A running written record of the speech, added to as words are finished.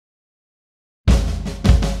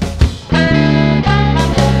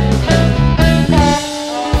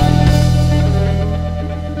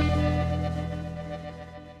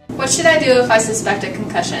What should I do if I suspect a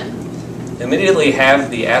concussion? Immediately have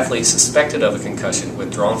the athlete suspected of a concussion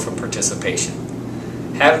withdrawn from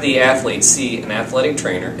participation. Have the athlete see an athletic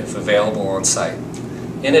trainer if available on site.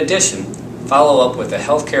 In addition, follow up with a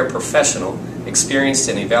healthcare professional experienced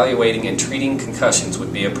in evaluating and treating concussions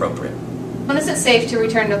would be appropriate. When is it safe to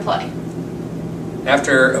return to play?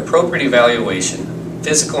 After appropriate evaluation,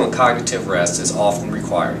 physical and cognitive rest is often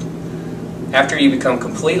required. After you become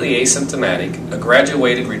completely asymptomatic, a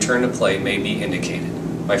graduated return to play may be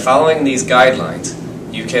indicated. By following these guidelines,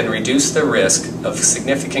 you can reduce the risk of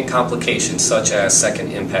significant complications such as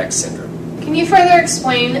second impact syndrome. Can you further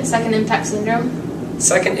explain second impact syndrome?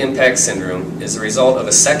 Second impact syndrome is the result of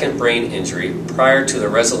a second brain injury prior to the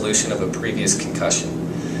resolution of a previous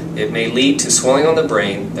concussion. It may lead to swelling on the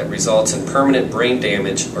brain that results in permanent brain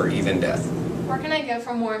damage or even death. Where can I go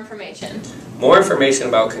for more information? More information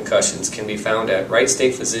about concussions can be found at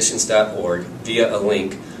wrightstatephysicians.org via a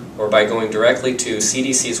link or by going directly to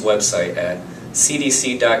CDC's website at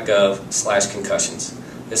cdc.gov/concussions.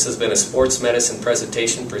 This has been a sports medicine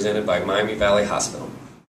presentation presented by Miami Valley Hospital.